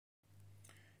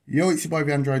Yo, it's your boy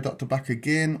the Android Doctor back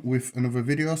again with another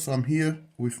video. So I'm here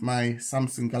with my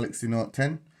Samsung Galaxy Note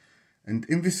 10, and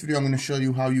in this video I'm going to show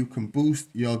you how you can boost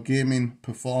your gaming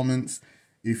performance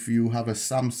if you have a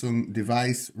Samsung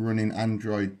device running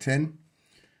Android 10.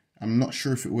 I'm not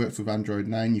sure if it works with Android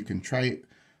 9, you can try it,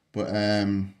 but I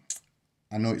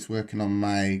know it's working on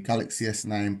my Galaxy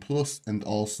S9 Plus and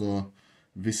also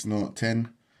this Note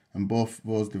 10, and both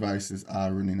those devices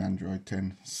are running Android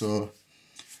 10. So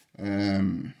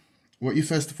what you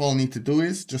first of all need to do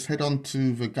is just head on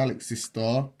to the Galaxy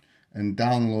Store and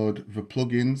download the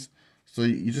plugins. So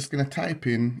you're just going to type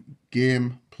in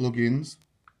game plugins,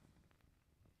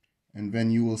 and then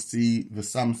you will see the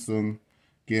Samsung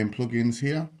game plugins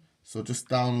here. So just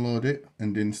download it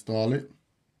and install it.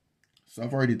 So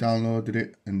I've already downloaded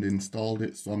it and installed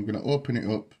it, so I'm going to open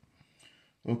it up.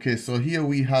 Okay, so here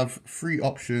we have three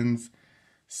options.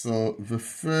 So the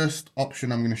first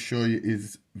option I'm going to show you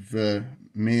is the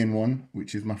main one,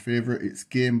 which is my favorite. It's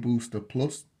Game Booster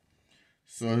Plus.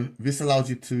 So this allows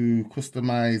you to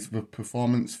customize the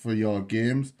performance for your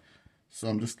games. So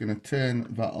I'm just going to turn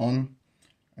that on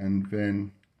and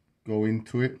then go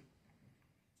into it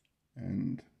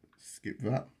and skip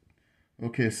that.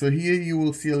 Okay, so here you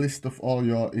will see a list of all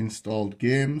your installed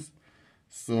games.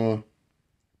 So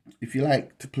if you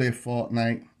like to play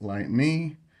Fortnite like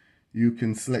me, you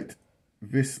can select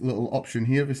this little option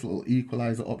here, this little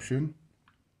equalizer option.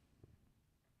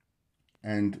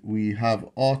 And we have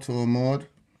auto mode,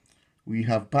 we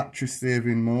have battery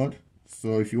saving mode.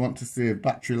 So if you want to save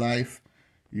battery life,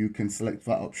 you can select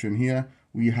that option here.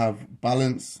 We have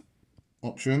balance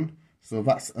option. So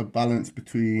that's a balance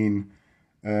between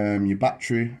your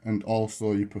battery and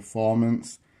also your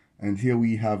performance. And here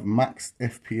we have max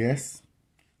FPS.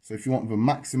 So if you want the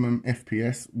maximum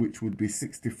FPS, which would be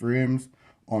 60 frames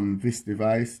on this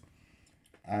device,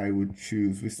 I would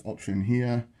choose this option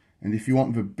here. And if you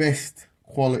want the best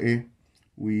quality,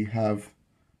 we have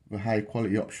the high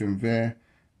quality option there.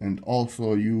 And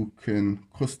also you can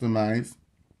customize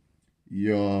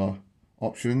your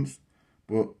options.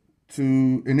 But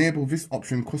to enable this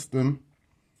option custom,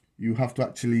 you have to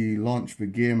actually launch the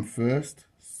game first.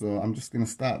 So I'm just going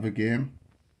to start the game.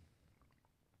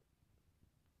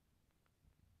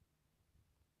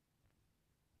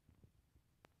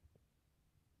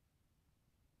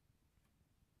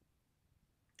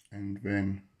 And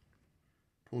then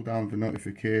pull down the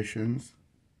notifications,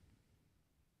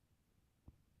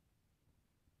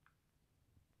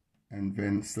 and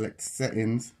then select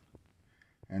settings,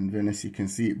 and then as you can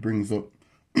see it brings up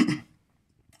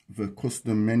the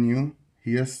custom menu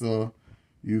here. So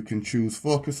you can choose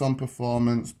focus on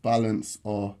performance, balance,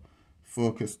 or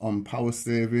focus on power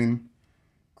saving.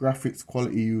 Graphics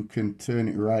quality, you can turn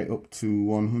it right up to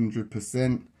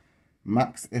 100%.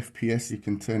 Max FPS, you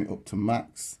can turn it up to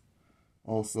max.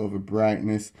 Also the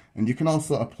brightness, and you can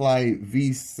also apply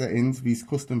these settings, these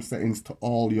custom settings, to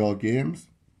all your games.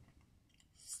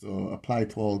 So apply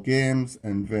to all games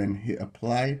and then hit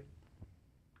apply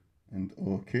and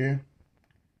OK,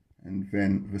 and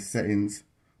then the settings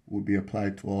will be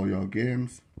applied to all your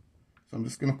games. So I'm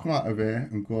just going to come out of there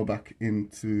and go back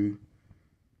into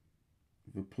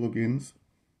the plugins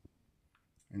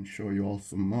and show you all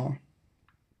some more.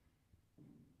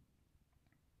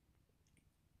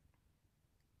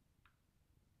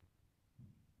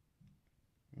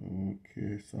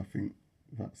 Okay, so I think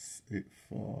that's it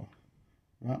for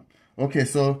that. Okay,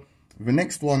 so the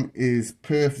next one is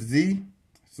Perf Z.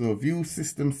 So view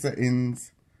system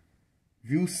settings,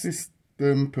 view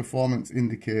system performance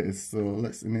indicators. So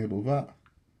let's enable that.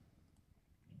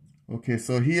 Okay,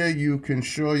 so here you can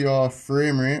show your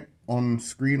frame rate on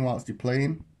screen whilst you're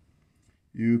playing.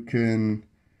 You can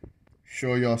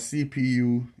show your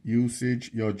CPU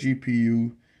usage, your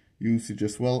GPU usage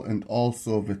as well, and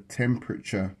also the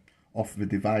temperature of the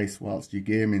device whilst you're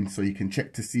gaming. So you can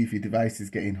check to see if your device is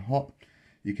getting hot.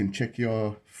 You can check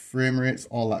your frame rates,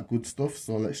 all that good stuff.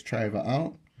 So let's try that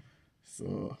out.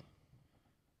 So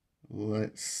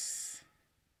let's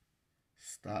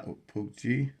start up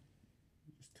PUBG.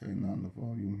 Just turn down the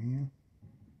volume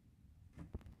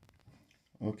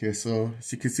here. Okay, so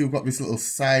as you can see, we've got this little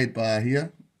sidebar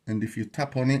here, and if you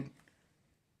tap on it,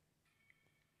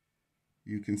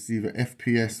 you can see the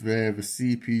FPS there, the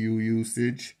CPU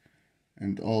usage,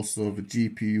 and also the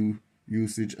GPU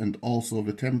usage, and also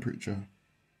the temperature.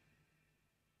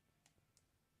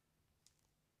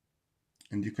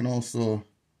 And you can also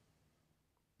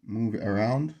move it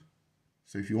around.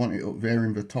 So if you want it up there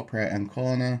in the top right hand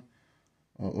corner,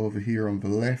 or over here on the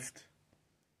left,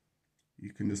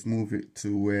 you can just move it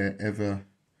to wherever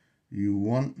you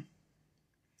want.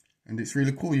 And it's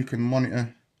really cool. You can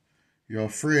monitor your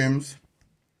frames,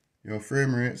 your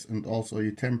frame rates, and also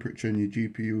your temperature and your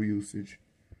GPU usage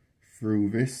through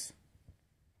this.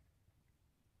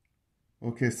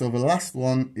 Okay, so the last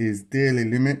one is daily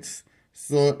limits.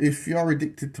 So if you're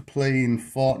addicted to playing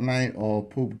Fortnite or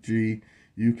PUBG,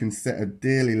 you can set a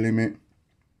daily limit.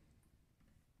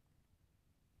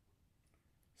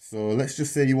 So let's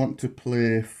just say you want to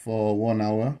play for 1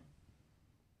 hour.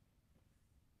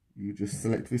 You just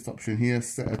select this option here,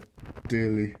 set a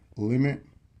daily limit,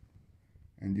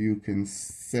 and you can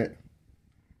set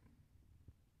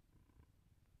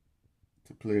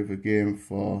to play the game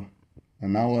for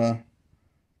an hour,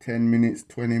 10 minutes,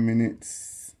 20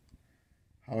 minutes,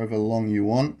 however long you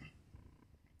want.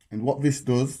 And what this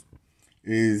does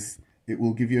is it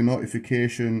will give you a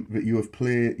notification that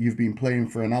you've been playing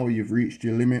for an hour, you've reached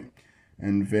your limit,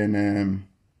 and then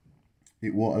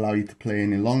it won't allow you to play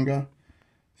any longer.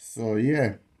 So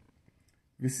yeah,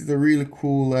 this is a really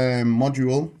cool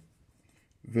module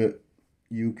that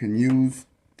you can use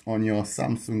on your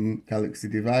Samsung Galaxy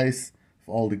device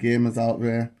for all the gamers out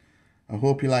there. I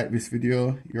hope you like this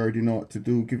video. You already know what to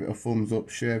do. Give it a thumbs up,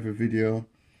 share the video.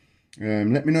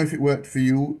 Let me know if it worked for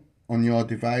you on your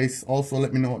device. Also,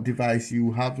 let me know what device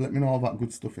you have. Let me know all that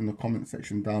good stuff in the comment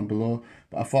section down below.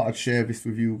 But I thought I'd share this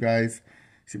with you guys.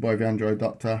 It's your boy, the Android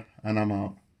Doctor, and I'm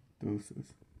out.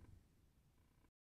 Deuces.